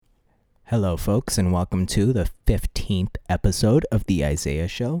Hello, folks, and welcome to the 15th episode of The Isaiah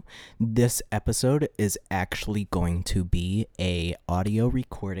Show. This episode is actually going to be a audio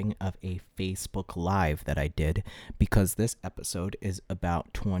recording of a Facebook Live that I did because this episode is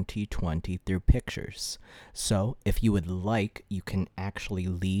about 2020 through pictures. So if you would like, you can actually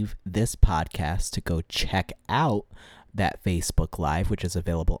leave this podcast to go check out that Facebook Live, which is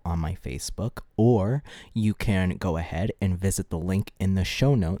available on my Facebook, or you can go ahead and visit the link in the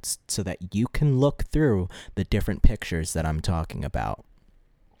show notes so that you can look through the different pictures that I'm talking about.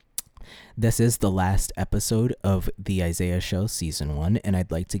 This is the last episode of The Isaiah Show Season 1, and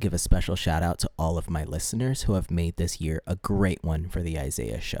I'd like to give a special shout out to all of my listeners who have made this year a great one for The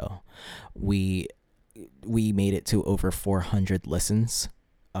Isaiah Show. We made it to over 400 listens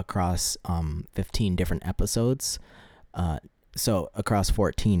across 15 different episodes. So across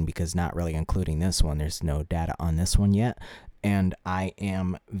 14, because not really including this one, there's no data on this one yet, and I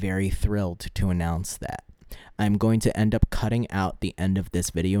am very thrilled to announce that. I'm going to end up cutting out the end of this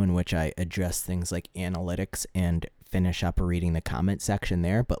video in which I address things like analytics and finish up reading the comment section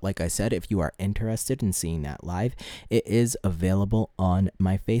there, but like I said, if you are interested in seeing that live, it is available on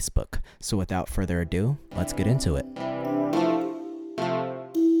my Facebook. So without further ado, let's get into it.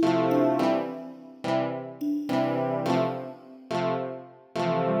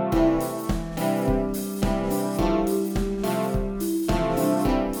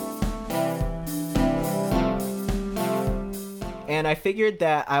 And I figured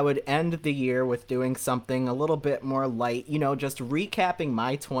that I would end the year with doing something a little bit more light, just recapping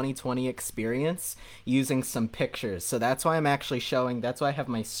my 2020 experience using some pictures. So that's why that's why I have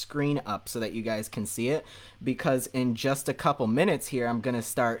my screen up so that you guys can see it, because in just a couple minutes here, I'm going to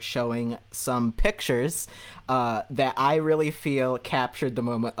start showing some pictures that I really feel captured the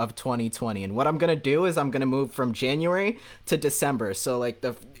moment of 2020. And what I'm going to do is I'm going to move from January to December. So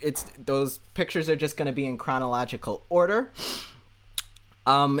those pictures are just going to be in chronological order.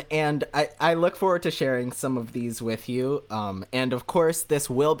 And I look forward to sharing some of these with you. And of course, this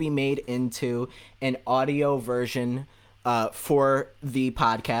will be made into an audio version for the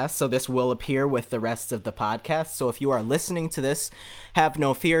podcast. So this will appear with the rest of the podcast. So if you are listening to this, have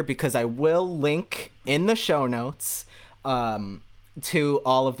no fear, because I will link in the show notes to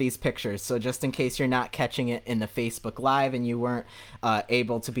all of these pictures. So just in case you're not catching it in the Facebook Live and you weren't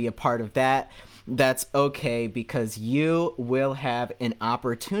able to be a part of that, that's okay, because you will have an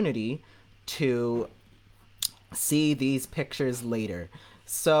opportunity to see these pictures later.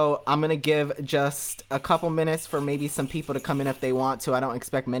 So I'm going to give just a couple minutes for maybe some people to come in if they want to. I don't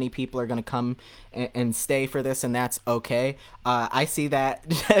expect many people are going to come and stay for this, and that's okay. I see that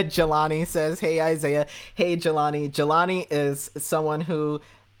Jelani says, "Hey, Isaiah." Hey, Jelani. Jelani is someone who,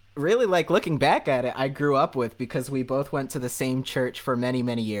 really, looking back at it, I grew up with, because we both went to the same church for many,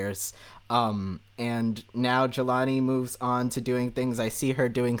 many years. And now Jelani moves on to doing things. I see her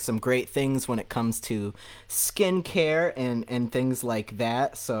doing some great things when it comes to skincare and things like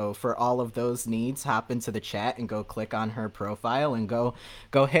that. So for all of those needs, hop into the chat and go click on her profile and go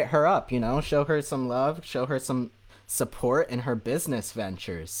hit her up, show her some love, show her some support in her business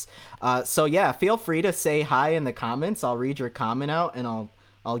ventures. So yeah, feel free to say hi in the comments. I'll read your comment out and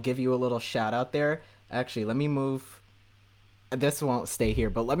I'll give you a little shout out there. Actually, let me move. This won't stay here,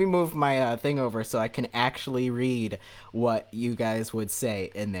 but let me move my thing over so I can actually read what you guys would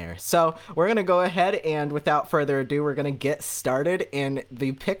say in there. So we're going to go ahead, and without further ado, we're going to get started in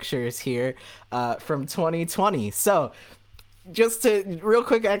the pictures here from 2020. So just to real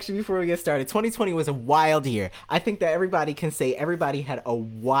quick, actually, before we get started, 2020 was a wild year. I think that everybody can say everybody had a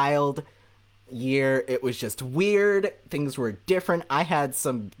wild year. It was just weird. Things were different. I had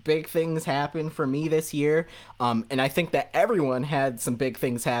some big things happen for me this year, and I think that everyone had some big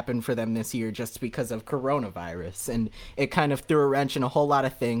things happen for them this year just because of coronavirus, and it kind of threw a wrench in a whole lot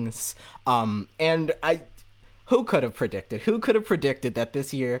of things. And who could have predicted that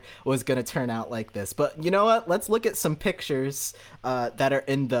this year was going to turn out like this? But you know what? Let's look at some pictures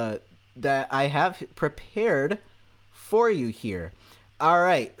that I have prepared for you here. All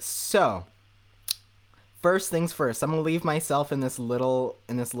right, so first things first, I'm gonna leave myself in this little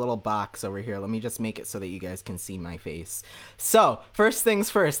box over here. Let me just make it so that you guys can see my face. So first things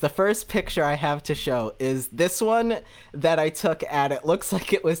first, the first picture I have to show is this one that I took it looks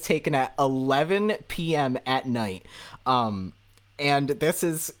like it was taken at 11 p.m. at night. And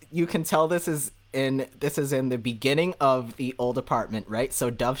you can tell this is in the beginning of the old apartment, right? So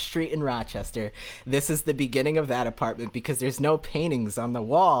Dove Street in Rochester. This is the beginning of that apartment because there's no paintings on the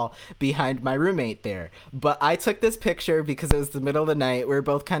wall behind my roommate there. But I took this picture because it was the middle of the night. We were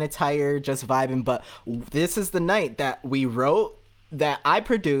both kind of tired, just vibing. But this is the night that we wrote that I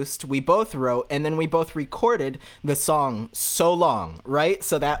produced, we both wrote, and then we both recorded the song So Long, right?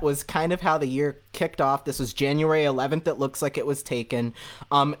 So that was kind of how the year kicked off. This was January 11th, it looks like it was taken.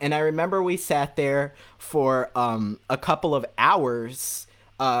 And I remember we sat there for a couple of hours.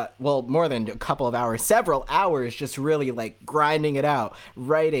 Well, more than a couple of hours, several hours, just really like grinding it out,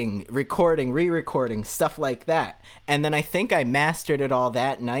 writing, recording, re-recording, stuff like that. And then I think I mastered it all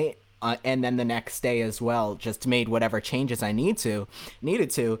that night. And then the next day as well, just made whatever changes I needed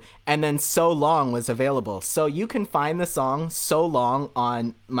to, and then So Long was available. So you can find the song So Long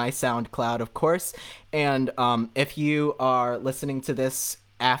on my SoundCloud, of course. And if you are listening to this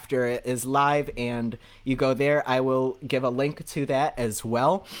after it is live and you go there, I will give a link to that as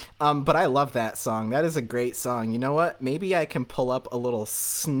well. But I love that song. That is a great song. You know what? Maybe I can pull up a little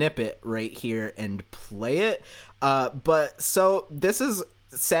snippet right here and play it. But so this is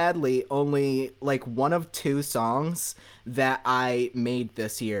sadly only like one of two songs that I made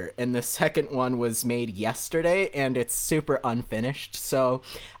this year, and the second one was made yesterday and it's super unfinished. So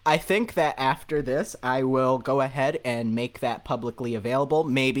I think that after this I will go ahead and make that publicly available.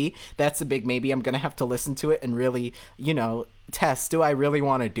 Maybe, that's a big maybe. I'm gonna have to listen to it and really, test, do I really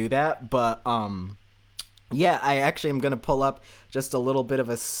want to do that? But yeah, I actually am gonna pull up just a little bit of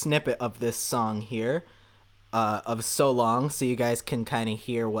a snippet of this song here, of So Long, so you guys can kind of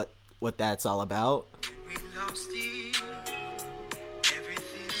hear what that's all about.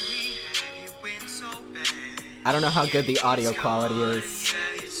 I don't know how good the audio quality is.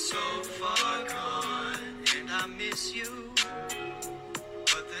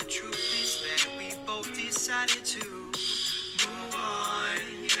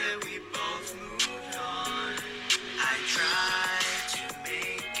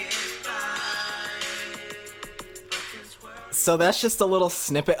 So that's just a little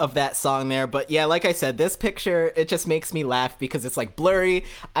snippet of that song there. But yeah, like I said, this picture, it just makes me laugh because it's like blurry.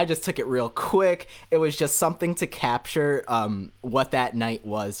 I just took it real quick. It was just something to capture what that night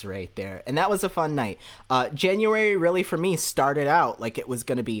was right there. And that was a fun night. January really for me started out like it was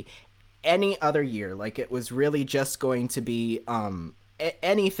going to be any other year. Like it was really just going to be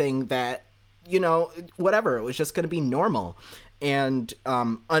anything that, whatever. It was just going to be normal. And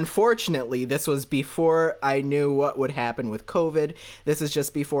unfortunately, this was before I knew what would happen with COVID. This is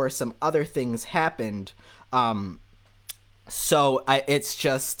just before some other things happened. So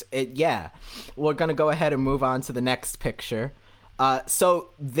yeah. We're going to go ahead and move on to the next picture. So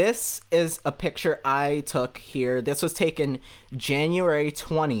this is a picture I took here. This was taken January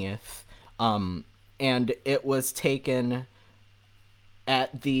 20th. And it was taken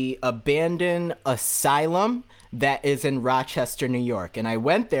at the abandoned asylum that is in Rochester, New York. And I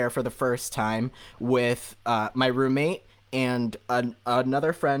went there for the first time with my roommate and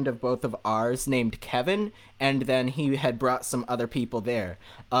another friend of both of ours named Kevin, and then he had brought some other people there.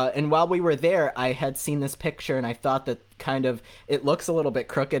 And while we were there, I had seen this picture, and I thought that it looks a little bit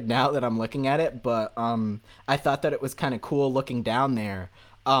crooked now that I'm looking at it, but I thought that it was kind of cool looking down there.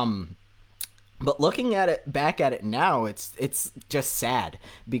 But looking at it back at it now, it's just sad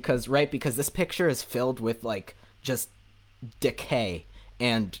because this picture is filled with like just decay,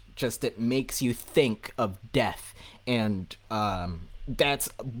 and just it makes you think of death, and that's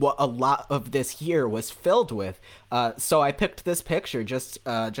what a lot of this year was filled with. So I picked this picture just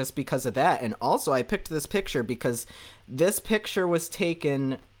because of that, and also I picked this picture because this picture was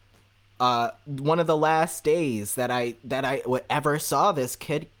taken one of the last days that I ever saw this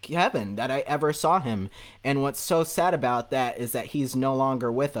kid Kevin, that I ever saw him. And what's so sad about that is that he's no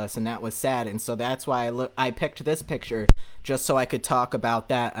longer with us, and that was sad. And so that's why I picked this picture, just so I could talk about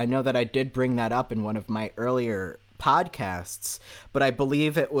that. I know that I did bring that up in one of my earlier podcasts, but I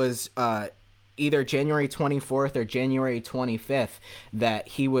believe it was either January 24th or January 25th that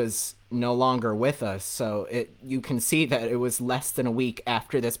he was no longer with us. So you can see that it was less than a week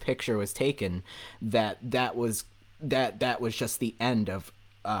after this picture was taken that was just the end of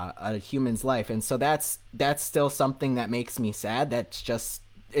a human's life. And so that's still something that makes me sad. It's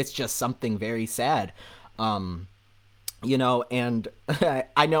just something very sad. And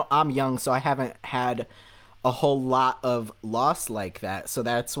I know I'm young, so I haven't had a whole lot of loss like that. So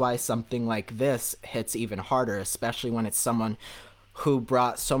that's why something like this hits even harder, especially when it's someone who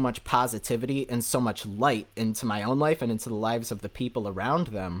brought so much positivity and so much light into my own life and into the lives of the people around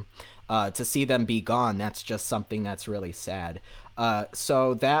them. To see them be gone, that's just something that's really sad.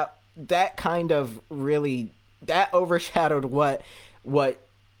 So that kind of really, that overshadowed what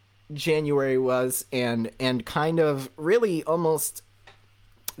January was, and kind of really almost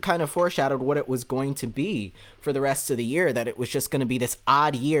kind of foreshadowed what it was going to be for the rest of the year, that it was just going to be this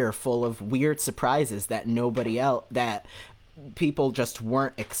odd year full of weird surprises that nobody else, that people just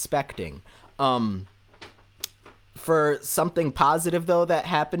weren't expecting. For something positive, though, that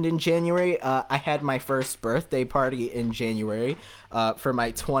happened in January, I had my first birthday party in January. For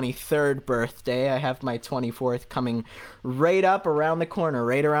my 23rd birthday, I have my 24th coming right around the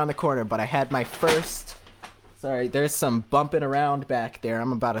corner. But I had my first... Sorry, there's some bumping around back there.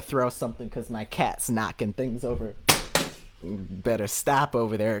 I'm about to throw something because my cat's knocking things over. Better stop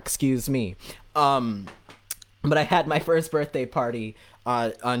over there, excuse me. But I had my first birthday party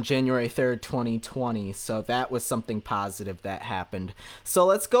on January 3rd, 2020, so that was something positive that happened. So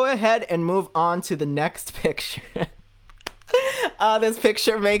let's go ahead and move on to the next picture. This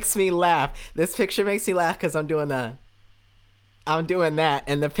picture makes me laugh. This picture makes me laugh because I'm doing that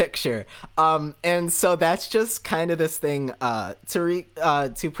in the picture. And so that's just kind of this thing,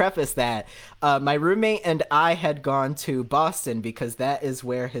 to preface that, my roommate and I had gone to Boston because that is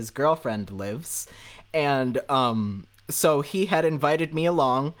where his girlfriend lives. And, so he had invited me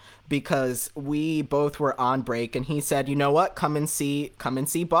along because we both were on break, and he said, you know what, come and see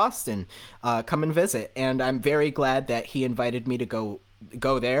Boston, come and visit. And I'm very glad that he invited me to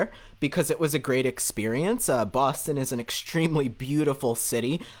go there because it was a great experience. Boston is an extremely beautiful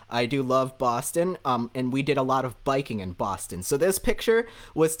city. I do love Boston, and we did a lot of biking in Boston. So this picture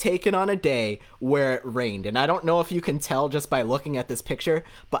was taken on a day where it rained, and I don't know if you can tell just by looking at this picture,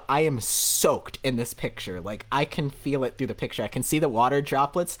 but I am soaked in this picture. Like, I can feel it through the picture. I can see the water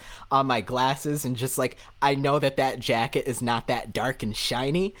droplets on my glasses, and just like, I know that jacket is not that dark and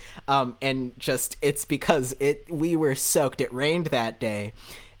shiny, and just, it's because we were soaked. It rained that day.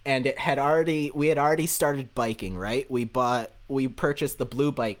 And we had already started biking, right? We purchased the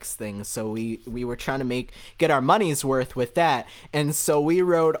Blue Bikes thing, so we were trying to get our money's worth with that. And so we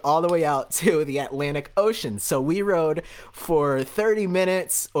rode all the way out to the Atlantic Ocean. So we rode for 30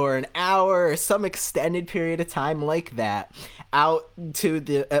 minutes or an hour or some extended period of time like that out to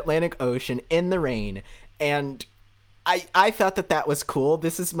the Atlantic Ocean in the rain. And I thought that was cool.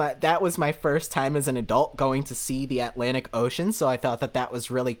 That was my first time as an adult going to see the Atlantic Ocean, so I thought that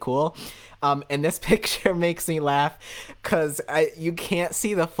was really cool. And this picture makes me laugh because you can't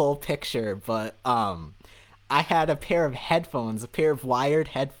see the full picture, but I had a pair of wired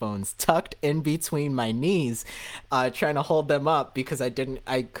headphones tucked in between my knees, trying to hold them up because I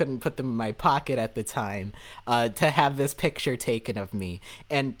couldn't put them in my pocket at the time, to have this picture taken of me.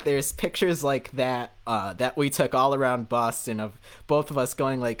 And there's pictures like that, that we took all around Boston of both of us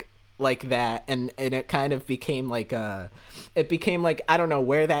going like that, and it kind of became like I don't know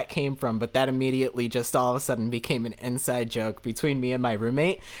where that came from, but that immediately just all of a sudden became an inside joke between me and my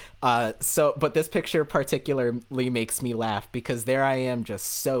roommate. But this picture particularly makes me laugh because there I am just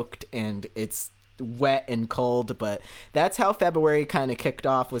soaked and it's wet and cold. But that's how February kind of kicked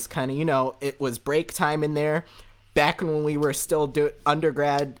off, was kind of, it was break time in there. Back when we were still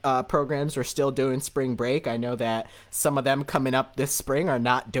undergrad programs were still doing spring break. I know that some of them coming up this spring are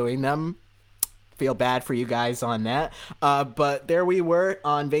not doing them. Feel bad for you guys on that. But there we were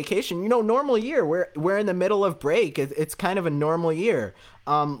on vacation. Normal year. We're in the middle of break. It's kind of a normal year.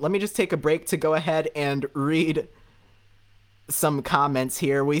 Let me just take a break to go ahead and read some comments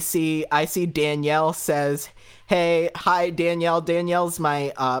here. I see Danielle says, "Hey, hi Danielle." Danielle's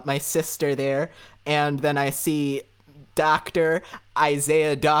my sister there. And then I see Dr.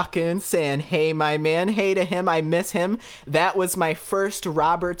 Isaiah Dawkins saying, "Hey, my man." Hey to him. I miss him. That was my first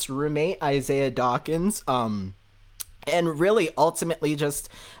Roberts roommate, Isaiah Dawkins. And really, ultimately, just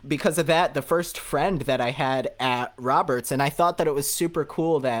because of that, the first friend that I had at Roberts. And I thought that it was super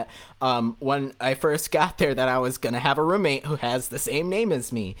cool that when I first got there that I was going to have a roommate who has the same name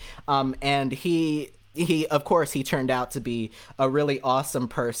as me. And he of course, he turned out to be a really awesome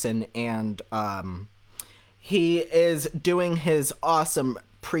person, and he is doing his awesome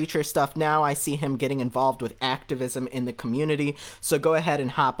preacher stuff now. I see him getting involved with activism in the community, so go ahead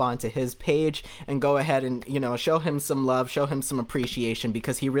and hop onto his page and go ahead and show him some love, show him some appreciation,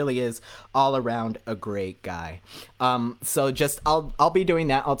 because he really is all around a great guy. So just I'll be doing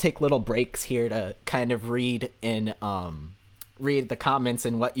that. I'll take little breaks here to kind of read the comments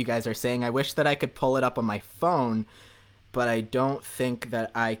and what you guys are saying. I wish that I could pull it up on my phone, but I don't think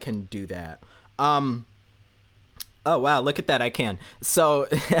that I can do that. Oh, wow, look at that, I can. So,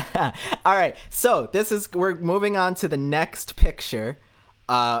 all right, so we're moving on to the next picture,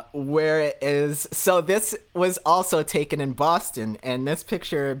 where it is, so this was also taken in Boston, and this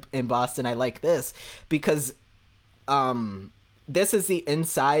picture in Boston, I like this, because, this is the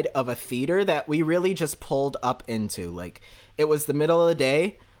inside of a theater that we really just pulled up into. Like, it was the middle of the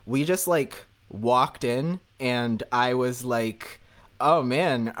day, we just, walked in, and I was Oh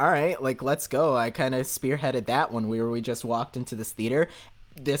man, all right, like let's go. I kind of spearheaded that one where we just walked into this theater.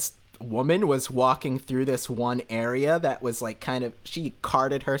 This woman was walking through this one area that was like kind of she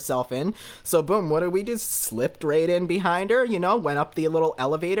carted herself in. So boom, what did we do? Slipped right in behind her, went up the little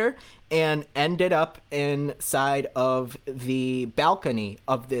elevator and ended up inside of the balcony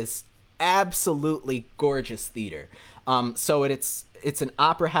of this absolutely gorgeous theater. So it's an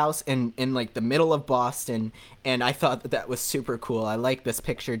opera house in like the middle of Boston, and I thought that was super cool. I like this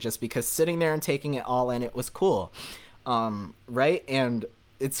picture just because sitting there and taking it all in, it was cool, right? And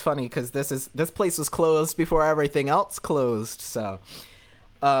it's funny because this place was closed before everything else closed, so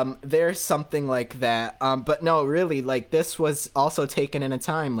there's something like that. But no, really, like this was also taken in a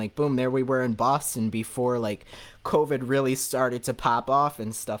time like boom, there we were in Boston before like COVID really started to pop off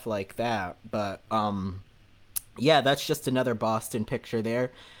and stuff like that. But yeah, that's just another Boston picture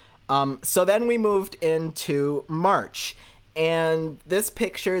there. So then we moved into March. And this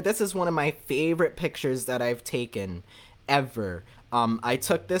is one of my favorite pictures that I've taken ever. I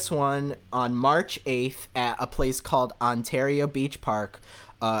took this one on March 8th at a place called Ontario Beach Park,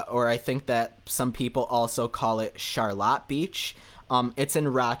 or I think that some people also call it Charlotte Beach. It's in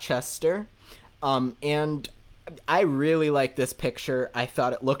Rochester. And I really like this picture. I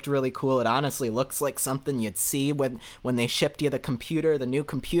thought it looked really cool. It honestly looks like something you'd see when they shipped you the new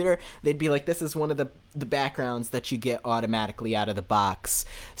computer. They'd be like, this is one of the backgrounds that you get automatically out of the box.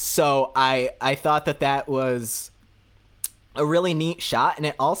 So I thought that was a really neat shot, and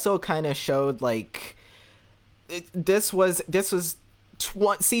it also kind of showed like this was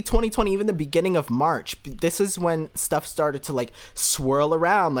 2020, even the beginning of March, this is when stuff started to like swirl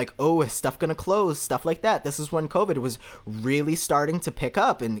around, like, oh, is stuff gonna close, stuff like that. This is when COVID was really starting to pick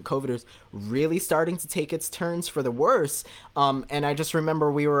up, and COVID was really starting to take its turns for the worse. And I just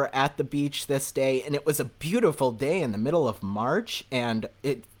remember we were at the beach this day, and it was a beautiful day in the middle of March, and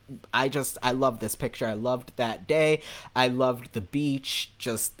I love this picture. I loved that day. I loved the beach.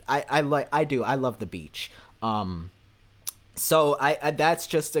 I love the beach. So I that's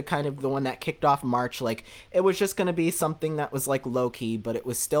just a kind of the one that kicked off March. Like it was just gonna be something that was like low key, but it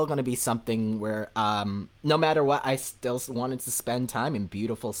was still gonna be something where no matter what, I still wanted to spend time in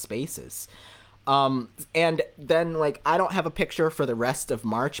beautiful spaces. And then like I don't have a picture for the rest of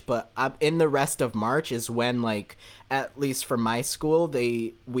March, but in the rest of March is when like at least for my school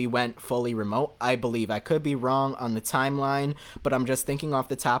we went fully remote. I believe I could be wrong on the timeline, but I'm just thinking off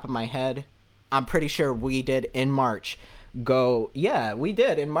the top of my head. I'm pretty sure we did in March yeah, we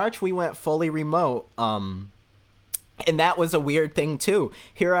did in March. We went fully remote. And that was a weird thing too.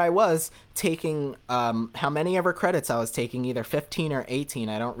 Here I was taking how many ever credits I was taking, either 15 or 18,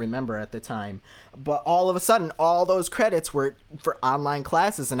 I don't remember at the time. But all of a sudden, all those credits were for online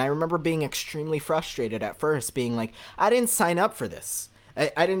classes, and I remember being extremely frustrated at first, being like, I didn't sign up for this.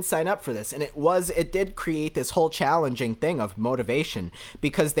 I didn't sign up for this. And it did create this whole challenging thing of motivation,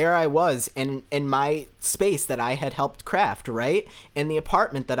 because there I was in my space that I had helped craft, right? In the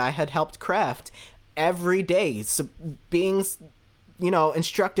apartment that I had helped craft every day, so being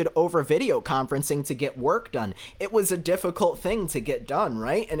instructed over video conferencing to get work done. It was a difficult thing to get done,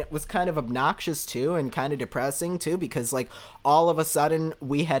 right? And it was kind of obnoxious too, and kind of depressing too, because like all of a sudden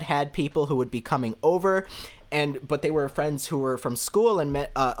we had people who would be coming over, but they were friends who were from school, and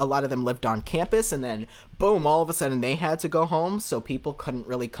a lot of them lived on campus, and then boom, all of a sudden they had to go home, so people couldn't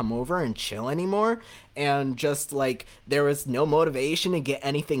really come over and chill anymore, and just like there was no motivation to get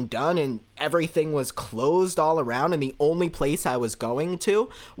anything done, and everything was closed all around, and the only place I was going to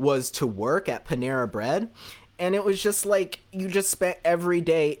was to work at Panera Bread. And it was just like you just spent every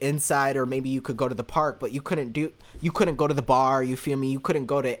day inside, or maybe you could go to the park, but you couldn't go to the bar, you feel me? You couldn't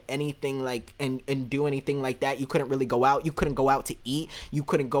go to anything like and do anything like that. You couldn't really go out. You couldn't go out to eat. You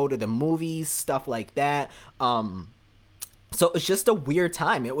couldn't go to the movies, stuff like that. So it was just a weird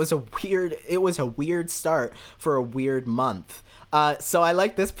time. It was a weird start for a weird month. So I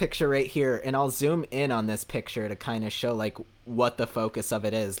like this picture right here, and I'll zoom in on this picture to kind of show like what the focus of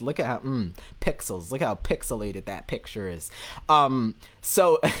it is. Look at how pixels. Look how pixelated that picture is.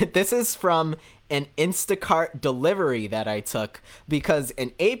 So this is from an Instacart delivery that I took, because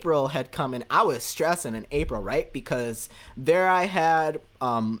in April had come, and I was stressing in April, right? Because there I had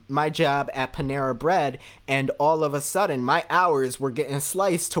my job at Panera Bread, and all of a sudden my hours were getting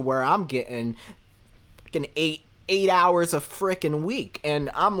sliced to where I'm getting fucking 8 hours a freaking week, and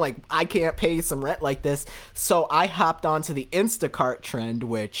I'm like, I can't pay some rent like this. So I hopped onto the Instacart trend,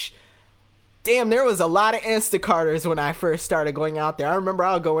 which Damn, there was a lot of Instacarters when I first started going out there. I remember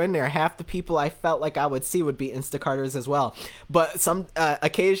I would go in there. Half the people I felt like I would see would be Instacarters as well. But some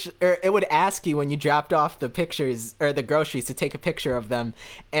occasion, or it would ask you when you dropped off the pictures or the groceries to take a picture of them.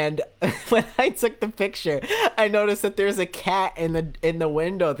 And when I took the picture, I noticed that there's a cat in the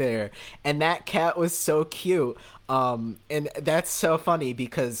window there, and that cat was so cute. And that's so funny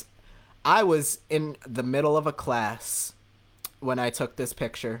because I was in the middle of a class when I took this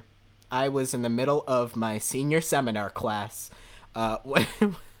picture. I was in the middle of my senior seminar class when,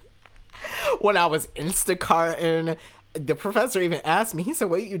 when I was Instacarting. The professor even asked me, he said,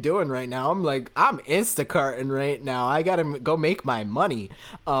 what are you doing right now? I'm like, I'm Instacarting right now. I got to go make my money.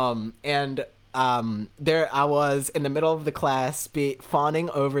 And there I was in the middle of the class fawning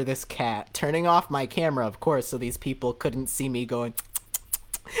over this cat, turning off my camera, of course, so these people couldn't see me going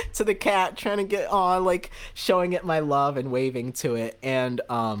to the cat, trying to get on, like showing it my love and waving to it. And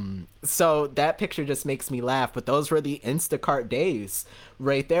so that picture just makes me laugh. But those were the Instacart days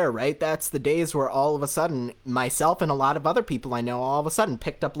right there, right? That's the days where all of a sudden myself and a lot of other people I know all of a sudden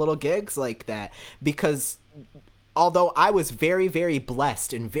picked up little gigs like that. Because although I was very, very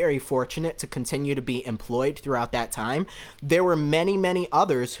blessed and very fortunate to continue to be employed throughout that time, there were many, many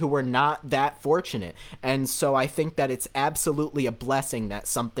others who were not that fortunate. And so I think that it's absolutely a blessing that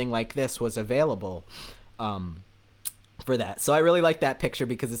something like this was available. For that. So I really like that picture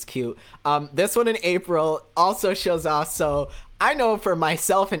because it's cute. This one in April also shows off. So I know for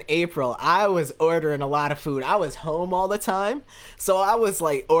myself in April, I was ordering a lot of food. I was home all the time. So I was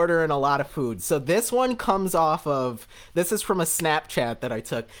like ordering a lot of food. So this one comes off of, this is from a Snapchat that I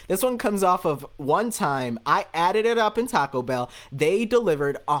took. This one comes off of one time I added it up in Taco Bell. They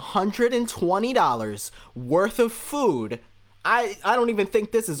delivered $120 worth of food. I don't even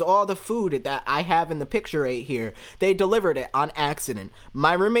think this is all the food that I have in the picture right here. They delivered it on accident.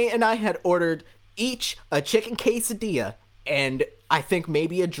 My roommate and I had ordered each a chicken quesadilla and I think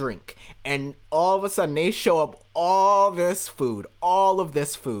maybe a drink. And all of a sudden they show up all of this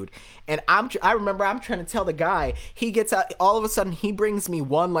food. And I remember I'm trying to tell the guy, he gets out, all of a sudden he brings me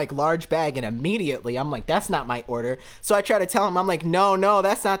one like large bag and immediately I'm like, that's not my order. So I try to tell him, I'm like, no,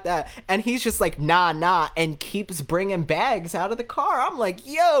 that's not that. And he's just like, nah, and keeps bringing bags out of the car. I'm like,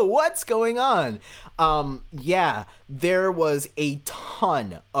 yo, what's going on? Yeah, there was a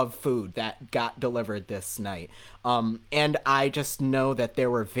ton of food that got delivered this night. And I just know that there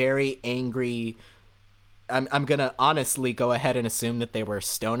were very angry. I'm gonna honestly go ahead and assume that they were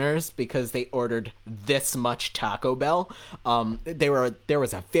stoners because they ordered this much Taco Bell. There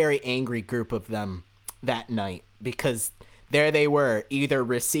was a very angry group of them that night because there they were, either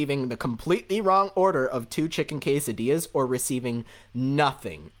receiving the completely wrong order of 2 chicken quesadillas or receiving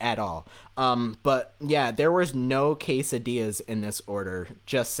nothing at all. But yeah, there was no quesadillas in this order,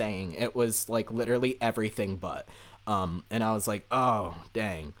 just saying. It was like literally everything but. And I was like, oh,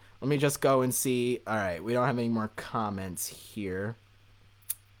 dang. Let me just go and see. All right, we don't have any more comments here.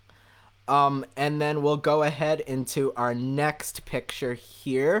 And then we'll go ahead into our next picture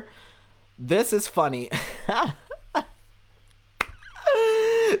here. This is funny.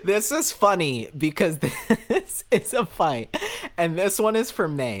 This is funny because this is a fight. And this one is for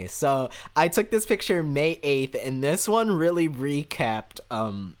May. So I took this picture May 8th, and this one really recapped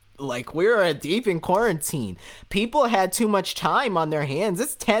like we were deep in quarantine. People had too much time on their hands.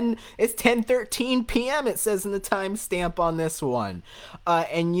 It's 10:13 p.m. it says in the timestamp on this one.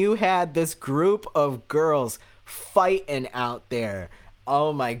 And you had this group of girls fighting out there.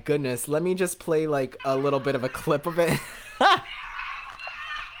 Oh my goodness. Let me just play like a little bit of a clip of it.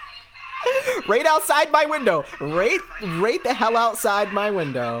 Right outside my window. Right the hell outside my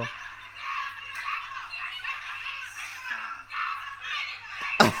window.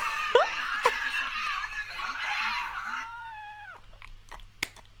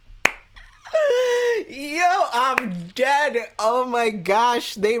 Yo, I'm dead. Oh my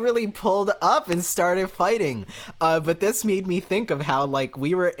gosh, they really pulled up and started fighting. But this made me think of how like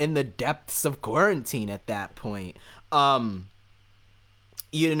we were in the depths of quarantine at that point.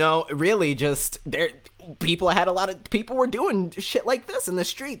 You know, really just there people were doing shit like this in the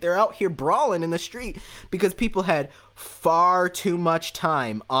street. They're out here brawling in the street because people had far too much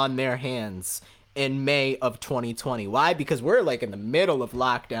time on their hands in May of 2020. Why? Because we're like in the middle of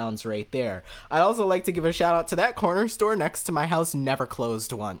lockdowns right there. I'd also like to give a shout out to that corner store next to my house, never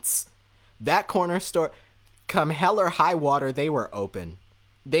closed once. That corner store, come hell or high water, they were open.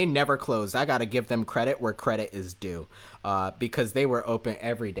 They never closed. I gotta give them credit where credit is due, because they were open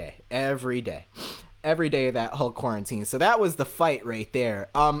every day. every day of that whole quarantine. So that was the fight right there.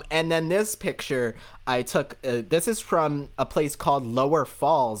 And then this picture I took. This is from a place called Lower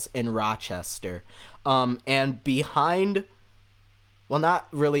Falls in Rochester. And behind, well, not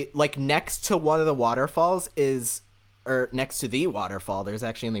really, like next to one of the waterfalls is, or next to the waterfall. There's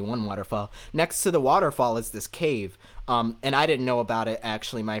actually only one waterfall. Next to the waterfall is this cave. And I didn't know about it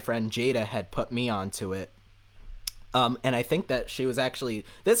actually. My friend Jada had put me onto it. And I think that she was actually,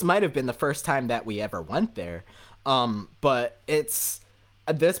 this might have been the first time that we ever went there. But it's,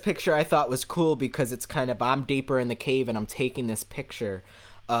 this picture I thought was cool because it's kind of, I'm deeper in the cave and I'm taking this picture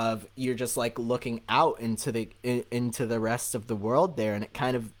of, you're just like looking out into the rest of the world there, and it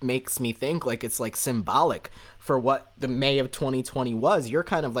kind of makes me think like it's like symbolic for what the May of 2020 was. You're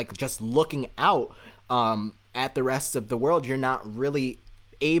kind of like just looking out at the rest of the world. You're not really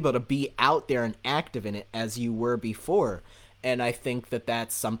able to be out there and active in it as you were before. And I think that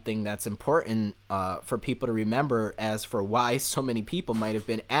that's something that's important for people to remember as for why so many people might have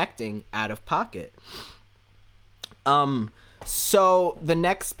been acting out of pocket. So the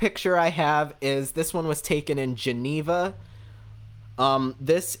next picture I have is, this one was taken in Geneva.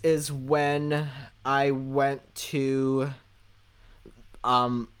 This is when I went to,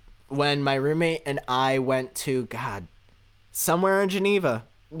 when my roommate and I went to, God, somewhere in Geneva.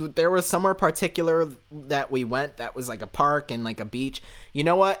 There was somewhere particular that we went that was like a park and like a beach. You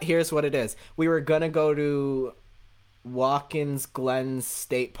know what? Here's what it is. We were going to go to Watkins Glen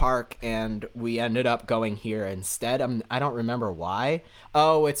State Park, and we ended up going here instead. I don't remember why.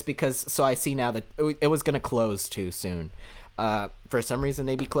 Oh, it's because, so I see now that it was going to close too soon. For some reason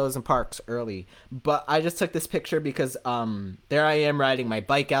they be closing parks early, but I just took this picture because there I am riding my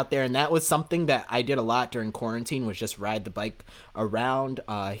bike out there, and that was something that I did a lot during quarantine, was just ride the bike around.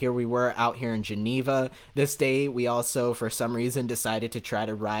 Here we were out here in Geneva this day. We also for some reason decided to try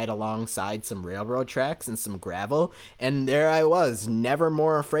to ride alongside some railroad tracks and some gravel, and there I was, never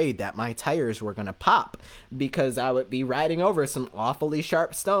more afraid that my tires were gonna pop because I would be riding over some awfully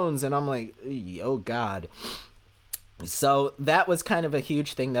sharp stones, and I'm like, oh God. So that was kind of a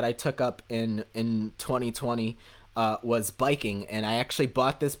huge thing that I took up in 2020, was biking. And I actually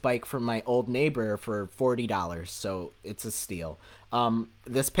bought this bike from my old neighbor for $40. So it's a steal.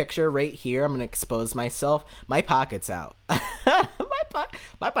 This picture right here, I'm going to expose myself. My pocket's out.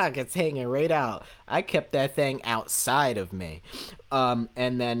 My pocket's hanging right out. I kept that thing outside of me.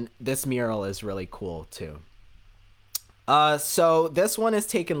 And then this mural is really cool too. So this one is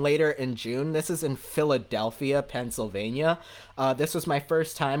taken later in June. This is in Philadelphia, Pennsylvania. This was my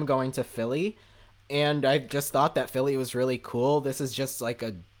first time going to Philly, and I just thought that Philly was really cool. This is just like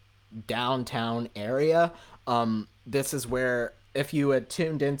a downtown area. This is where, if you had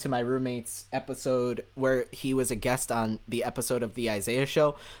tuned into my roommate's episode where he was a guest on the episode of the Isaiah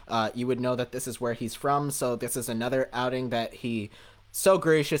Show, you would know that this is where he's from. So this is another outing that he so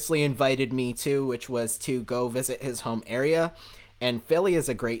graciously invited me to, which was to go visit his home area. And Philly is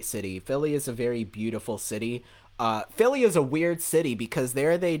a great city. Philly is a very beautiful city. Philly is a weird city because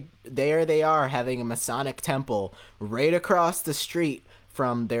there they are having a Masonic temple right across the street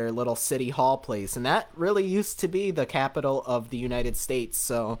from their little city hall place, and that really used to be the capital of the United States.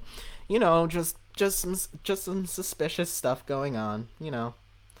 So, you know, just some suspicious stuff going on, you know.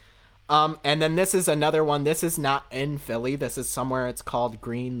 And then this is another one. This is not in Philly. This is somewhere, it's called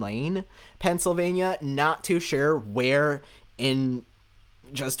Green Lane, Pennsylvania. Not too sure where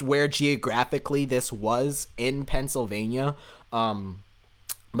geographically this was in Pennsylvania.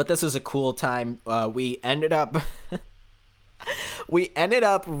 But this was a cool time. We ended up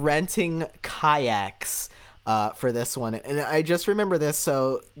renting kayaks for this one. And I just remember this.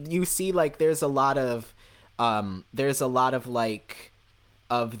 So you see, like, there's a lot of like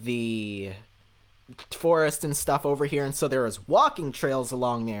of the forest and stuff over here, and so there was walking trails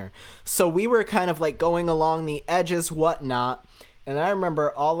along there. So we were kind of like going along the edges, whatnot. And I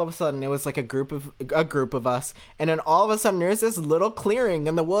remember all of a sudden it was like a group of us, and then all of a sudden there's this little clearing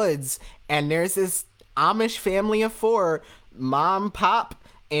in the woods, and there's this Amish family of 4, mom, pop,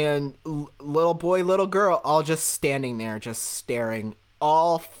 and little boy, little girl, all just standing there, just staring.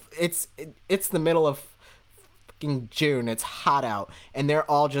 It's the middle of June, it's hot out, and they're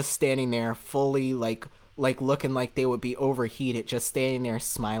all just standing there fully like looking like they would be overheated, just standing there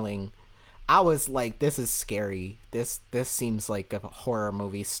smiling. I was like, this is scary. This seems like a horror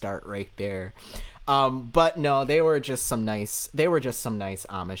movie start right there. But no, they were just some nice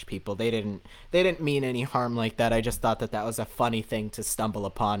Amish people. They didn't mean any harm like that. I just thought that was a funny thing to stumble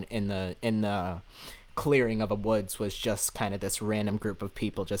upon in the clearing of a woods was just kind of this random group of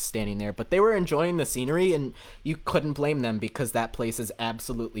people just standing there, but they were enjoying the scenery, and you couldn't blame them because that place is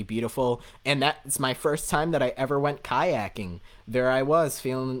absolutely beautiful. And that's my first time that I ever went kayaking. There I was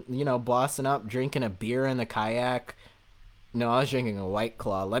feeling, bossing up, drinking a beer in the kayak. No, I was drinking a White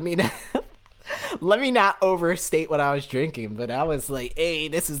Claw. Let me not overstate what I was drinking, but I was like, hey,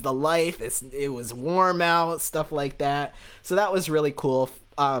 this is the life. It was warm out, stuff like that. So that was really cool.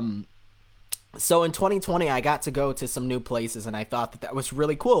 So in 2020, I got to go to some new places, and I thought that was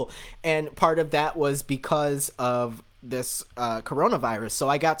really cool. And part of that was because of this coronavirus. So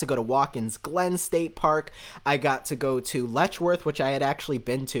I got to go to Watkins Glen State Park. I got to go to Letchworth, which I had actually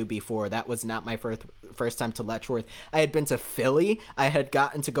been to before. That was not my first time to Letchworth. I had been to Philly. I had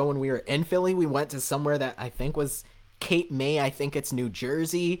gotten to go when we were in Philly. We went to somewhere that I think was Cape May. I think it's New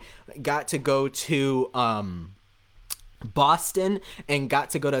Jersey. Got to go to Boston, and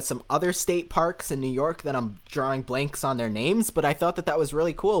got to go to some other state parks in New York that I'm drawing blanks on their names, but I thought that was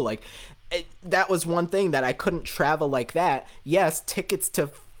really cool. Like, that was one thing that I couldn't travel like that. Yes, tickets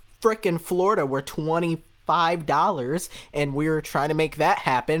to frickin' Florida were $25, and we were trying to make that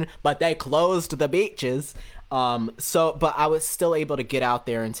happen, but they closed the beaches. But I was still able to get out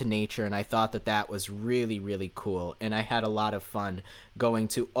there into nature, and I thought that was really, really cool. And I had a lot of fun going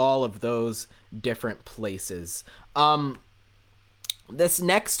to all of those different places. This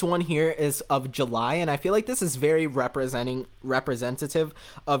next one here is of July, and I feel like this is very representative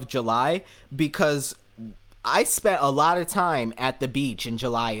of July because I spent a lot of time at the beach in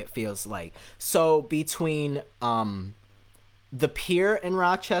July, it feels like. So between the pier in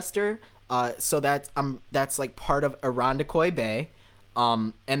Rochester, so that's like part of Irondequoit Bay,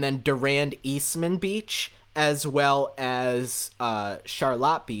 and then Durand Eastman Beach, as well as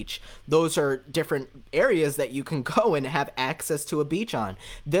Charlotte Beach. Those are different areas that you can go and have access to a beach on.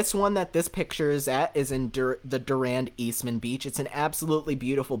 This one that this picture is at is in the Durand Eastman Beach. It's an absolutely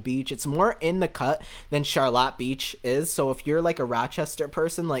beautiful beach. It's more in the cut than Charlotte Beach is. So if you're like a Rochester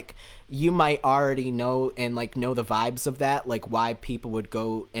person, like, you might already know and like know the vibes of that, like why people would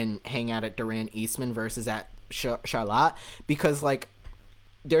go and hang out at Durand Eastman versus at Charlotte, because like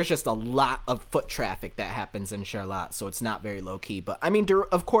there's just a lot of foot traffic that happens in Charlotte, so it's not very low key. But I mean,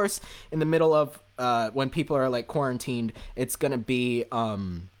 of course, in the middle of when people are like quarantined, it's gonna be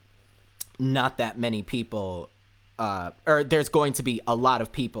not that many people, or there's going to be a lot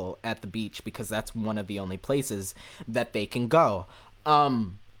of people at the beach because that's one of the only places that they can go.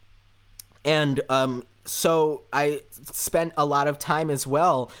 So I spent a lot of time as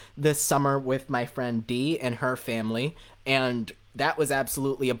well this summer with my friend Dee and her family, and that was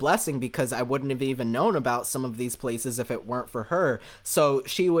absolutely a blessing because I wouldn't have even known about some of these places if it weren't for her. So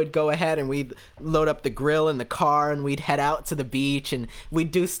she would go ahead and we'd load up the grill in the car and we'd head out to the beach and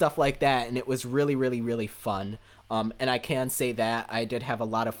we'd do stuff like that, and it was really, really, really fun. And I can say that I did have a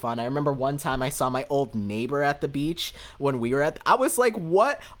lot of fun. I remember one time I saw my old neighbor at the beach when we were I was like,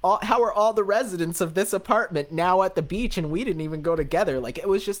 what? How are all the residents of this apartment now at the beach? And we didn't even go together. Like, it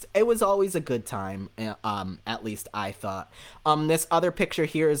was always a good time. At least I thought. This other picture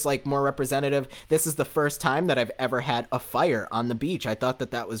here is like more representative. This is the first time that I've ever had a fire on the beach. I thought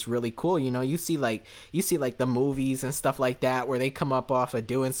that was really cool. You see like the movies and stuff like that where they come up off of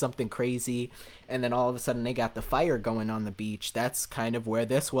doing something crazy, and then all of a sudden they got the fire going on the beach. That's kind of where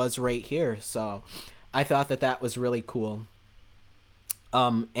this was right here. So I thought that was really cool.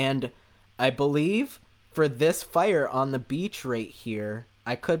 And I believe for this fire on the beach right here,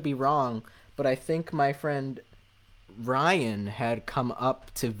 I could be wrong, but I think my friend Ryan had come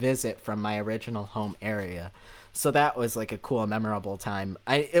up to visit from my original home area. So that was like a cool, memorable time.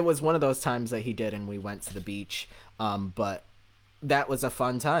 It was one of those times that he did and we went to the beach. But that was a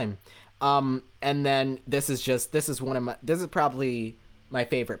fun time. And then this is probably my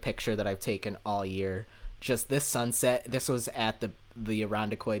favorite picture that I've taken all year. Just this sunset. This was at the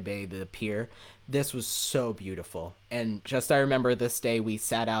Irondequoit Bay, the pier. This was so beautiful. And just I remember this day we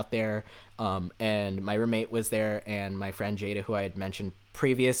sat out there, and my roommate was there and my friend Jada, who I had mentioned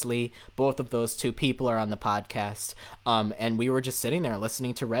previously. Both of those two people are on the podcast. And we were just sitting there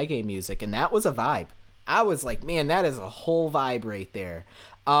listening to reggae music, and that was a vibe. I was like, man, that is a whole vibe right there.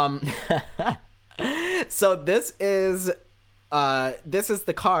 So this is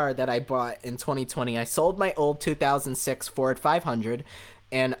the car that I bought in 2020. I sold my old 2006 Ford 500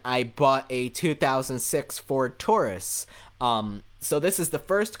 and I bought a 2006 Ford Taurus. So this is the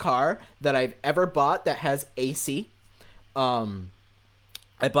first car that I've ever bought that has AC.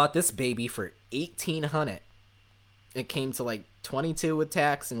 I bought this baby for $1,800. It came to like 22 with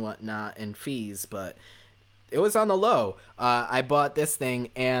tax and whatnot and fees, but it was on the low. I bought this thing,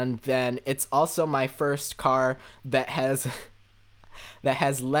 and then it's also my first car that has that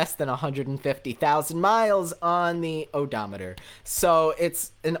has less than 150,000 miles on the odometer. So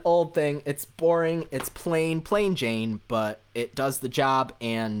it's an old thing. It's boring. It's plain Jane, but it does the job,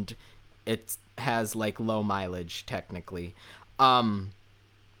 and it has like low mileage technically. Um,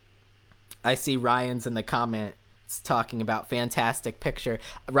 I see Ryan's in the comments talking about fantastic picture.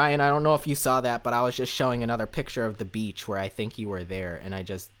 Ryan, I don't know if you saw that, but I was just showing another picture of the beach where I think you were there, and I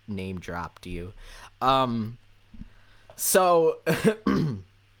just name dropped you. Um, so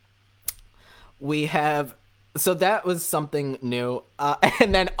we have so that was something new,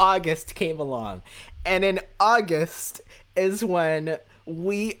 and then August came along, and in August is when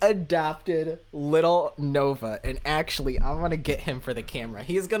we adopted little Nova. And actually, I'm gonna get him for the camera.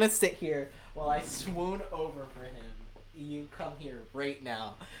 He's gonna sit here while I swoon over for him. You come here right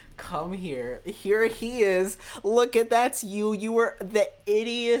now. Come here. Here he is. Look at that's you. You were the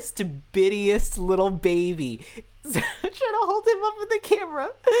ittiest, bittiest little baby. Trying to hold him up with the camera.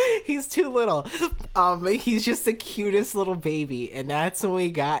 He's too little. He's just the cutest little baby, and that's when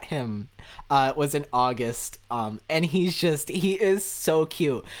we got him. It was in August. And he is so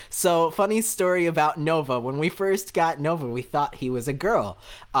cute. So, funny story about Nova. When we first got Nova, we thought he was a girl,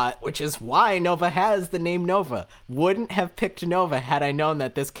 which is why Nova has the name Nova. Wouldn't have picked Nova had I known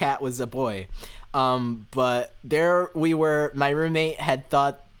that this cat was a boy. But there we were. My roommate had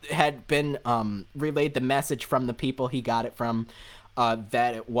been relayed the message from the people he got it from,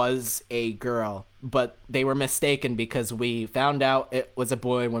 that it was a girl, but they were mistaken because we found out it was a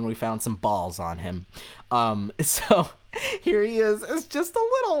boy when we found some balls on him. So here he is. It's just a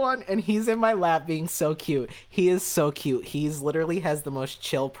little one, and he's in my lap being so cute. He is so cute. He's literally has the most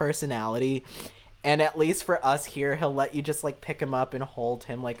chill personality. And at least for us here, he'll let you just like pick him up and hold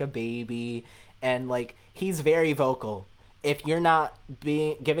him like a baby. And like he's very vocal. If you're not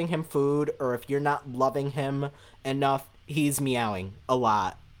giving him food, or if you're not loving him enough, he's meowing a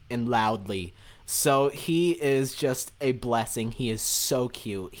lot and loudly. So he is just a blessing. He is so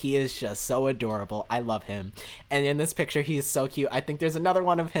cute. He is just so adorable. I love him. And in this picture, he is so cute. I think there's another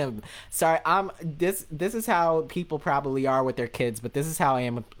one of him. Sorry, this is how people probably are with their kids, but this is how I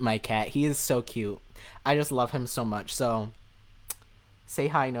am with my cat. He is so cute. I just love him so much. So say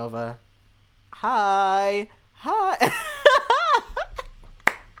hi, Nova. Hi. Hi.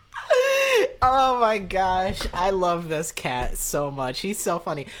 Oh my gosh, I love this cat so much. He's so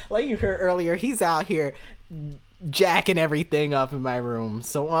funny. Like you heard earlier, he's out here jacking everything up in my room.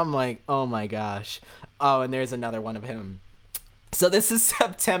 So I'm like, oh my gosh. Oh, and there's another one of him. So this is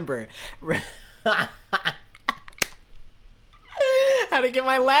September. How to get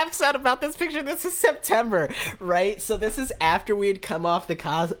my laughs out about this picture. This is September, right? So this is after we had come off the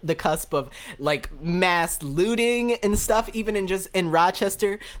cusp of like mass looting and stuff. Even in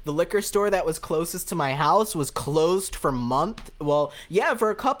Rochester, the liquor store that was closest to my house was closed for a month. Well, yeah, for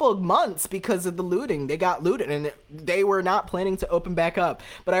a couple of months because of the looting. They got looted, and they were not planning to open back up.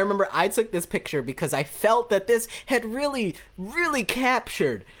 But I remember I took this picture because I felt that this had really, really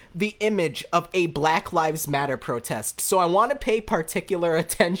captured the image of a Black Lives Matter protest. So I want to pay particular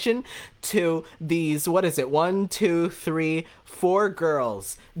attention to these, what is it, 1, 2, 3, 4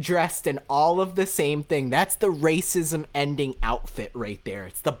 girls dressed in all of the same thing. That's the racism ending outfit right there.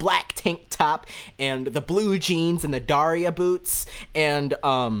 It's the black tank top and the blue jeans and the Daria boots, and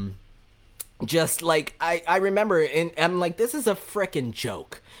just like I remember, and I'm like, this is a frickin'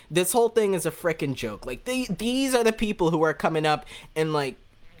 joke. This whole thing is a frickin' joke. Like these are the people who are coming up and like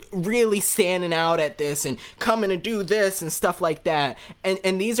really standing out at this and coming to do this and stuff like that.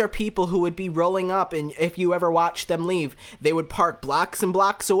 And these are people who would be rolling up, and if you ever watched them leave, they would park blocks and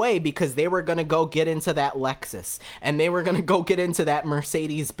blocks away because they were going to go get into that Lexus, and they were going to go get into that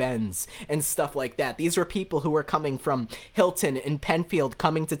Mercedes Benz and stuff like that. These were people who were coming from Hilton and Penfield,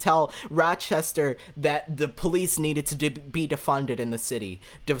 coming to tell Rochester that the police needed to be defunded in the city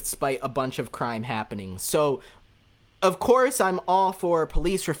despite a bunch of crime happening. So of course, I'm all for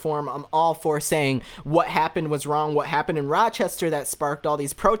police reform. I'm all for saying what happened was wrong. What happened in Rochester that sparked all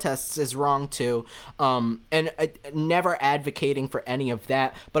these protests is wrong too. And never advocating for any of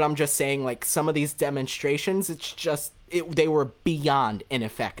that. But I'm just saying, like, some of these demonstrations, they were beyond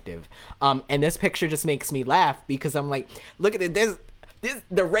ineffective. And this picture just makes me laugh because I'm like, look at it.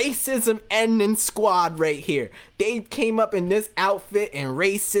 The racism ending squad right here. They came up in this outfit and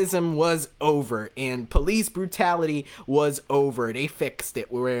racism was over and police brutality was over. They fixed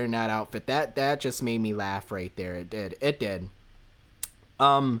it wearing that outfit. That just made me laugh right there. It did.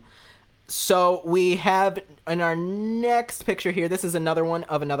 So we have in our next picture here, this is another one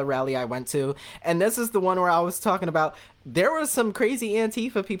of another rally I went to. And this is the one where I was talking about there was some crazy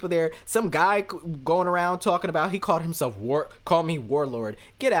Antifa people there. Some guy going around talking about he called himself called me warlord.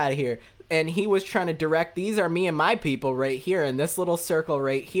 Get out of here. And he was trying to direct, these are me and my people right here in this little circle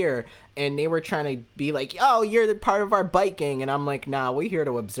right here. And they were trying to be like, oh, you're the part of our bike gang. And I'm like, nah, we're here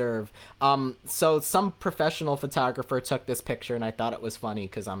to observe. So some professional photographer took this picture and I thought it was funny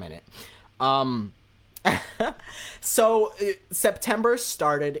because I'm in it. Um, so September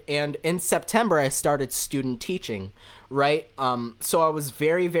started, and in September I started student teaching, right? So I was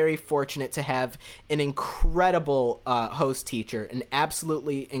very, very fortunate to have an incredible host teacher, an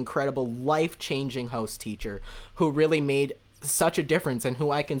absolutely incredible, life-changing host teacher who really made such a difference, and who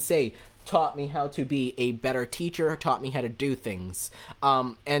I can say taught me how to be a better teacher, taught me how to do things.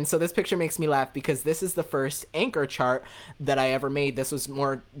 And so this picture makes me laugh because this is the first anchor chart that I ever made. This was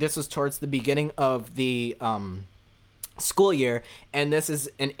towards the beginning of the school year, and this is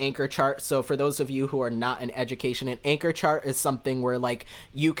an anchor chart. So for those of you who are not in education, an anchor chart is something where like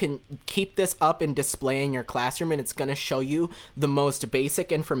you can keep this up and display in your classroom, and it's going to show you the most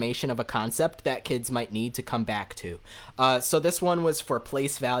basic information of a concept that kids might need to come back to. So this one was for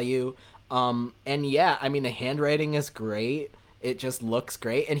place value. And yeah, I mean, the handwriting is great. It just looks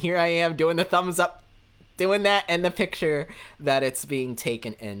great. And here I am doing the thumbs up, doing that, and the picture that it's being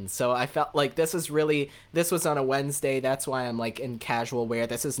taken in. So I felt like this was on a Wednesday. That's why I'm like in casual wear.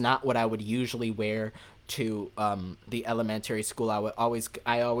 This is not what I would usually wear to the elementary school.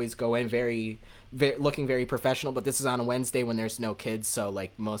 I always go in very looking very professional, but this is on a Wednesday when there's no kids. So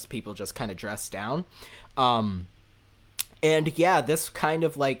like most people just kind of dress down. And yeah, this kind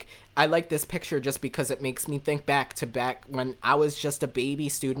of like, I like this picture just because it makes me think back when I was just a baby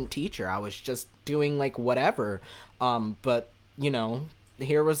student teacher. I was just doing like whatever. But you know,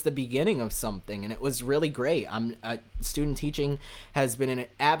 here was the beginning of something, and it was really great. Student teaching has been an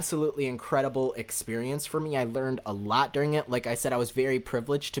absolutely incredible experience for me. I learned a lot during it. Like I said, I was very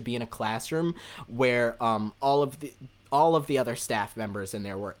privileged to be in a classroom where all of the other staff members in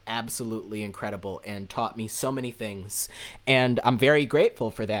there were absolutely incredible and taught me so many things, and I'm very grateful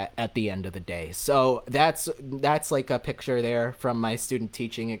for that at the end of the day. So that's like a picture there from my student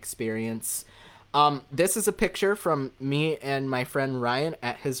teaching experience. This is a picture from me and my friend Ryan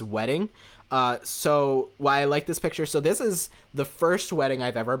at his wedding. So why I like this picture, so this is the first wedding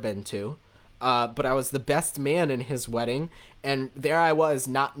I've ever been to. But I was the best man in his wedding, and there I was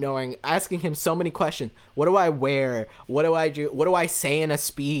not knowing, asking him so many questions. What do I wear? What do I do? What do I say in a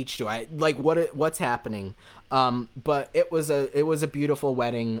speech? Do I like what's happening? But it was a beautiful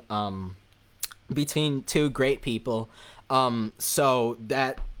wedding between two great people. So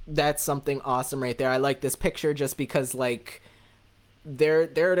that's something awesome right there. I like this picture just because like there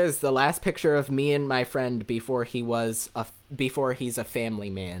it is, the last picture of me and my friend before he's a family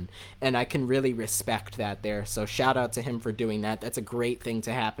man, and I can really respect that there. So shout out to him for doing that. That's a great thing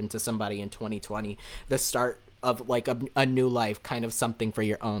to happen to somebody in 2020, the start of like a new life, kind of something for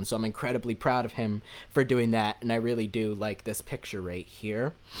your own. So I'm incredibly proud of him for doing that, and I really do like this picture right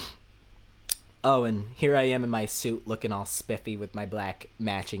here. Oh, and here I am in my suit looking all spiffy with my black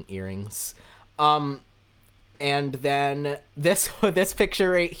matching earrings. And then this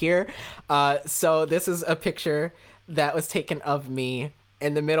picture right here. So this is a picture that was taken of me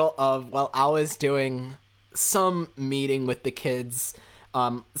in the middle of, while I was doing some meeting with the kids.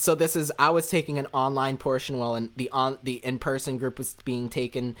 So I was taking an online portion while the in-person group was being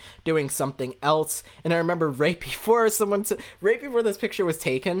taken doing something else. And I remember right before this picture was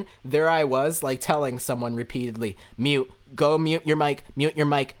taken, there I was like telling someone repeatedly, go mute your mic, mute your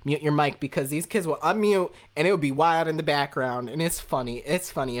mic, because these kids will unmute and it would be wild in the background. And it's funny.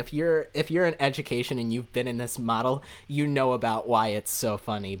 If you're in education and you've been in this model, you know about why it's so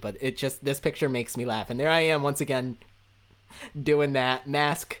funny. But this picture makes me laugh. And there I am once again doing that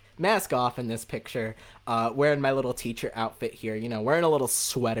mask off in this picture, wearing my little teacher outfit here, wearing a little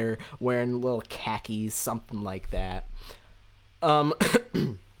sweater, wearing little khakis, something like that.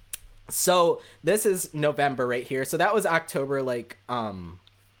 So this is November right here. So that was October, like,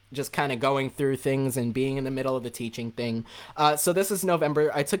 just kind of going through things and being in the middle of the teaching thing. So this is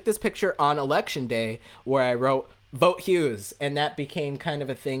November. I took this picture on election day where I wrote, "Vote Hughes," and that became kind of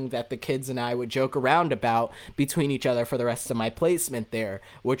a thing that the kids and I would joke around about between each other for the rest of my placement there,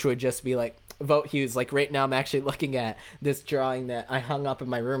 which would just be like, Vote Hughes. Like right now, I'm actually looking at this drawing that I hung up in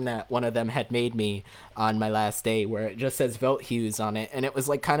my room that one of them had made me on my last day, where it just says Vote Hughes on it. And it was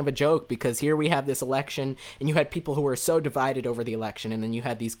like kind of a joke because here we have this election, and you had people who were so divided over the election, and then you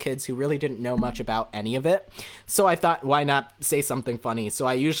had these kids who really didn't know much about any of it. So I thought, why not say something funny? So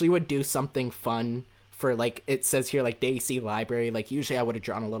I usually would do something fun for, like, it says here like DC Library. Like usually I would have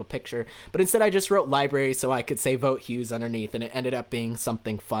drawn a little picture, but instead I just wrote library so I could say Vote Hughes underneath, and it ended up being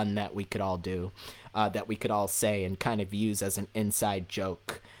something fun that we could all do, that we could all say and kind of use as an inside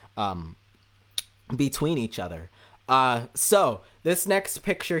joke between each other. So this next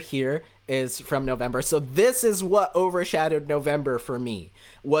picture here is from November. So this is what overshadowed November for me,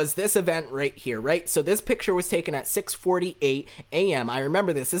 was this event right here, right? So this picture was taken at 6:48 a.m. I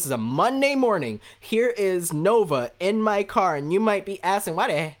remember this. This is a Monday morning. Here is Nova in my car, and you might be asking, why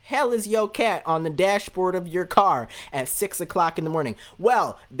the hell is Yo Cat on the dashboard of your car at 6 o'clock in the morning?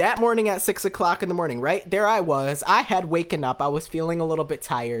 Well, that morning at 6 o'clock in the morning, right? There I was. I had waken up. I was feeling a little bit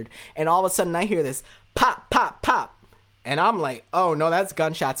tired, and all of a sudden I hear this pop, pop, pop. And I'm like, oh no, that's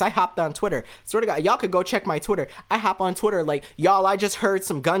gunshots. I hopped on Twitter. Swear to God, y'all could go check my Twitter. I hop on Twitter like, y'all, I just heard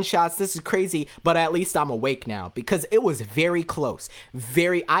some gunshots. This is crazy, but at least I'm awake now because it was very close.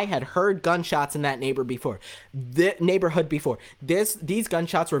 I had heard gunshots in that neighborhood before. These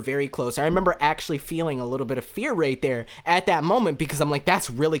gunshots were very close. I remember actually feeling a little bit of fear right there at that moment because I'm like,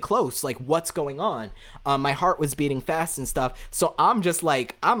 that's really close. Like, what's going on? My heart was beating fast and stuff. So I'm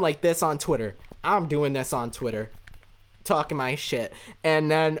like this on Twitter. I'm doing this on Twitter, talking my shit,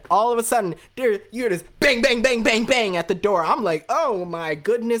 and then all of a sudden you hear this bang bang bang bang bang at the door. I'm like, oh my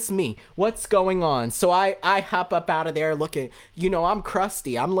goodness me, what's going on? So I hop up out of there looking, I'm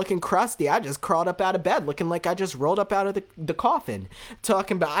crusty. I'm looking crusty. I just crawled up out of bed looking like I just rolled up out of the coffin,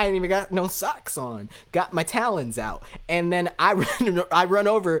 talking about I ain't even got no socks on, got my talons out, and then I run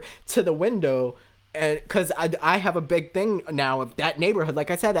over to the window. And because I have a big thing now of that neighborhood.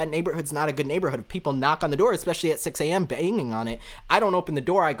 Like I said, that neighborhood's not a good neighborhood. If people knock on the door, especially at 6 a.m. banging on it, I don't open the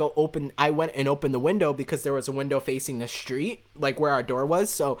door. I went and opened the window because there was a window facing the street, like where our door was,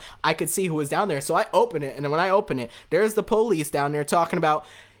 so I could see who was down there. So I open it, and when I open it, there's the police down there talking about,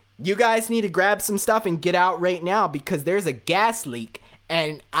 you guys need to grab some stuff and get out right now because there's a gas leak.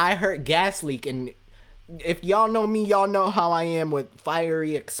 And I heard gas leak, and if y'all know me, y'all know how I am with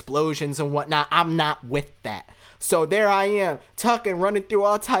fiery explosions and whatnot. I'm not with that. So there I am, tucking, running through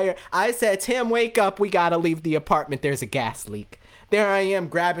all tired. I said, Tim, wake up. We gotta leave the apartment. There's a gas leak. There I am,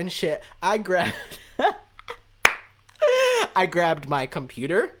 grabbing shit. I grabbed my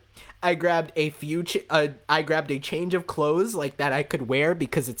computer. I grabbed a change of clothes like that I could wear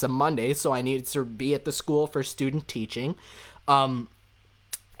because it's a Monday, so I needed to be at the school for student teaching.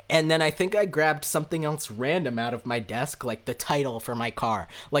 And then I think I grabbed something else random out of my desk, like the title for my car,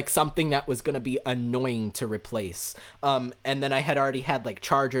 like something that was going to be annoying to replace. And then I had already had like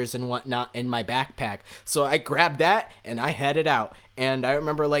chargers and whatnot in my backpack. So I grabbed that and I headed out. And I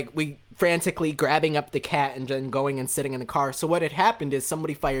remember like we frantically grabbing up the cat and then going and sitting in the car. So what had happened is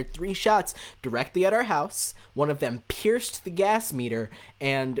somebody fired 3 shots directly at our house. One of them pierced the gas meter,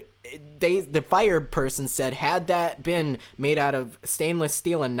 and the fire person said had that been made out of stainless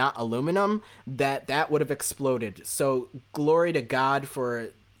steel and not aluminum, that would have exploded. So glory to God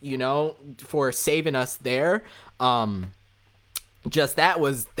for saving us there. Just that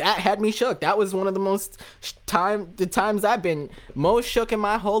had me shook. That was one of the times I've been most shook in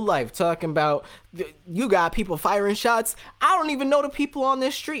my whole life, talking about you got people firing shots. I don't even know the people on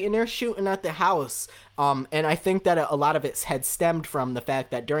this street and they're shooting at the house. And I think that a lot of it had stemmed from the fact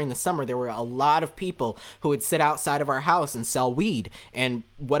that during the summer there were a lot of people who would sit outside of our house and sell weed and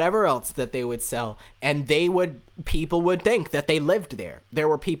whatever else that they would sell, and people would think that they lived there. There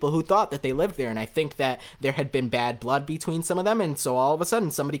were people who thought that they lived there, and I think that there had been bad blood between some of them, and so all of a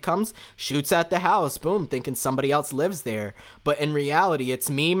sudden somebody comes, shoots at the house, boom, thinking somebody else lives there. But in reality, it's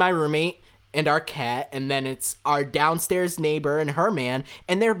me, my roommate, and our cat, and then it's our downstairs neighbor and her man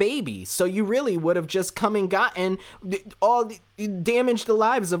and their baby. So you really would have just come and gotten damaged the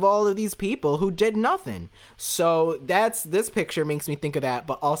lives of all of these people who did nothing. So this picture makes me think of that,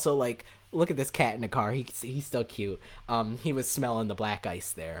 but also like, look at this cat in the car. He's still cute. He was smelling the black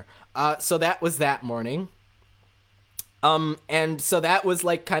ice there. So that was that morning. And so that was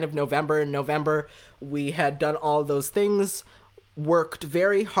like kind of November. In November, we had done all those things, worked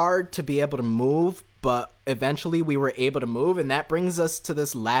very hard to be able to move but eventually we were able to move, and that brings us to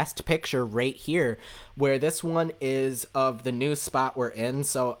this last picture right here, where this one is of the new spot we're in.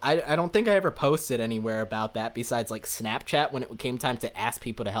 So I don't think I ever posted anywhere about that besides like Snapchat when it came time to ask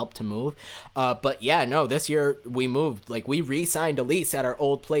people to help to move. But yeah, no, this year we moved. Like, we re-signed a lease at our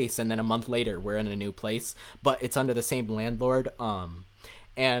old place, and then a month later we're in a new place, but it's under the same landlord.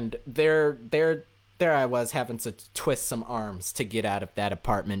 And there I was having to twist some arms to get out of that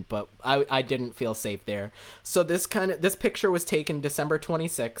apartment, but I didn't feel safe there. So this picture was taken December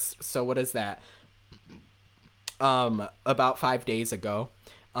 26th. So what is that? About 5 days ago.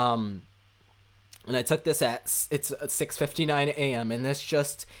 And I took this at 6:59 a.m. and it's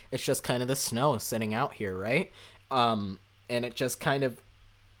just kind of the snow sitting out here, right? And it just kind of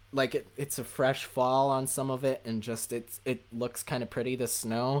like it's a fresh fall on some of it, and just it looks kind of pretty, the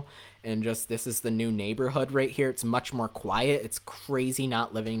snow. And just, this is the new neighborhood right here. It's much more quiet. It's crazy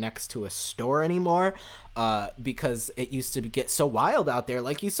not living next to a store anymore, because it used to get so wild out there.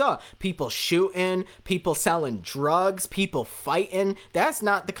 Like you saw, people shooting, people selling drugs, people fighting. That's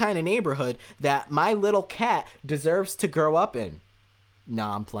not the kind of neighborhood that my little cat deserves to grow up in. No,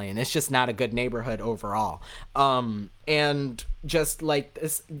 I'm playing. It's just not a good neighborhood overall. And just like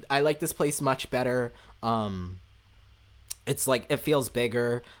this, I like this place much better. It's like, it feels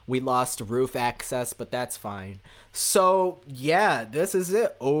bigger. We lost roof access, but that's fine. So yeah, this is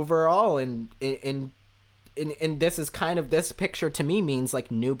it overall. And this is kind of, this picture to me means like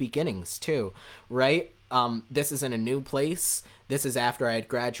new beginnings too, right? This is in a new place. This is after I had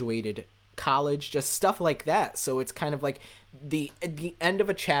graduated college, just stuff like that. So it's kind of like the end of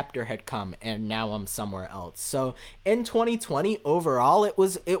a chapter had come, and now I'm somewhere else. So in 2020 overall, it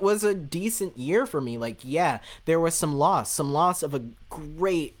was a decent year for me. Like, yeah, there was some loss of a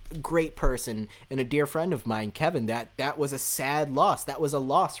great person and a dear friend of mine, Kevin. That was a sad loss. That was a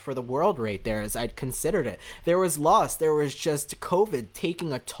loss for the world right there, as I'd considered it. There was loss. There was just COVID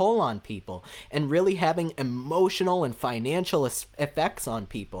taking a toll on people and really having emotional and financial effects on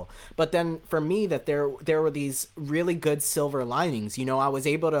people. But then for me, that there were these really good silver linings. You know, I was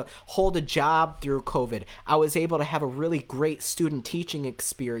able to hold a job through COVID. I was able to have a really great student teaching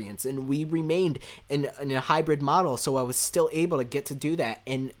experience, and we remained in a hybrid model, so I was still able to get to do that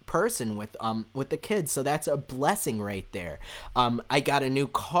in person with the kids. So that's a blessing right there. I got a new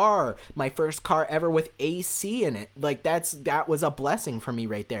car, my first car ever with AC in it. Like, that was a blessing for me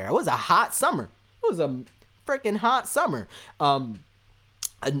right there. It was a hot summer. It was a freaking hot summer.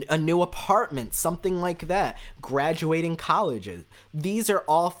 A new apartment, something like that, graduating colleges. These are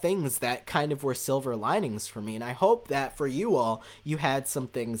all things that kind of were silver linings for me, and I hope that for you all, you had some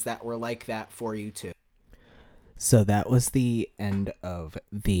things that were like that for you too. So that was the end of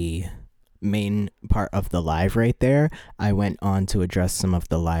the main part of the live right there. I went on to address some of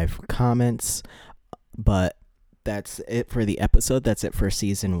the live comments, but that's it for the episode. That's it for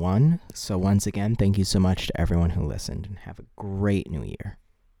season 1. So once again, thank you so much to everyone who listened, and have a great new year.